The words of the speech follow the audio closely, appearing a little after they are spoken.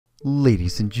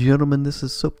Ladies and gentlemen, this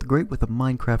is Soap the Great with a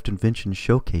Minecraft Invention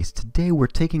Showcase. Today we're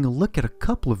taking a look at a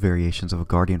couple of variations of a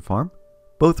Guardian farm.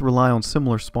 Both rely on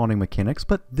similar spawning mechanics,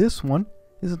 but this one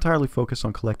is entirely focused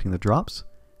on collecting the drops,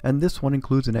 and this one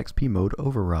includes an XP mode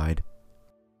override.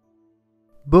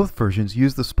 Both versions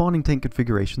use the spawning tank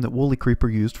configuration that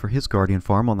WoolyCreeper used for his Guardian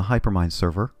farm on the Hypermine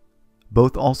server.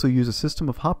 Both also use a system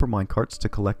of minecarts to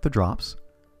collect the drops.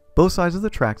 Both sides of the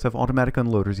tracks have automatic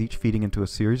unloaders, each feeding into a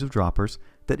series of droppers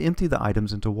that empty the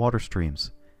items into water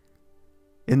streams.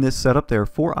 In this setup, there are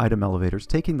 4 item elevators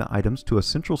taking the items to a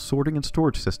central sorting and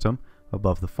storage system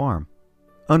above the farm.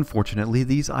 Unfortunately,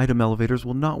 these item elevators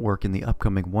will not work in the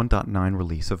upcoming 1.9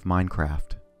 release of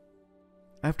Minecraft.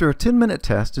 After a 10-minute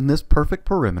test in this perfect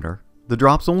perimeter, the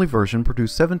drops-only version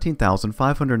produced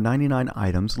 17,599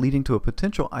 items, leading to a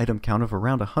potential item count of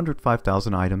around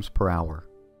 105,000 items per hour.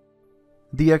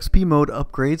 The XP mode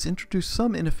upgrades introduce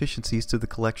some inefficiencies to the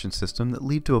collection system that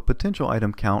lead to a potential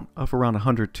item count of around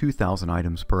 102,000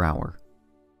 items per hour.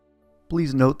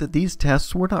 Please note that these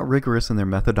tests were not rigorous in their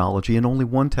methodology and only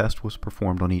one test was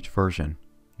performed on each version.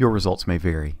 Your results may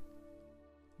vary.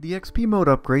 The XP mode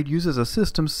upgrade uses a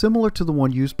system similar to the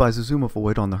one used by Zazuma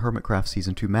Void on the Hermitcraft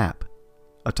Season 2 map.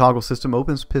 A toggle system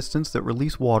opens pistons that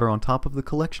release water on top of the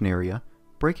collection area,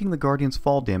 breaking the Guardian's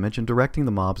fall damage and directing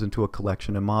the mobs into a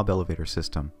collection and mob elevator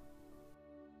system.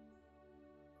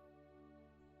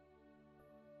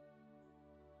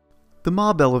 The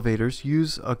mob elevators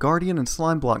use a Guardian and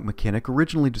slime block mechanic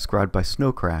originally described by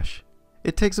Snow Crash.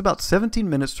 It takes about 17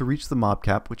 minutes to reach the mob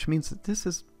cap, which means that this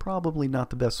is probably not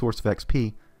the best source of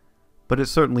XP, but it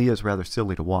certainly is rather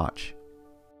silly to watch.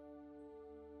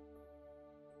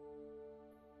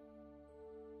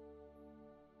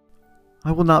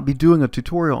 I will not be doing a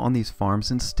tutorial on these farms.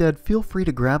 Instead, feel free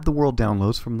to grab the world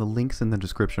downloads from the links in the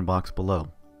description box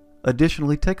below.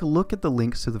 Additionally, take a look at the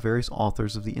links to the various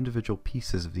authors of the individual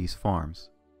pieces of these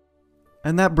farms.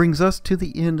 And that brings us to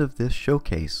the end of this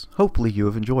showcase. Hopefully you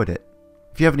have enjoyed it.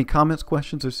 If you have any comments,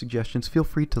 questions, or suggestions, feel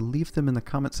free to leave them in the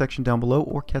comment section down below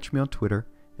or catch me on Twitter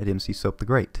at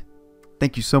MCSoapTheGreat.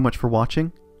 Thank you so much for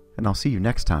watching, and I'll see you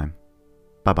next time.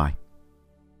 Bye-bye.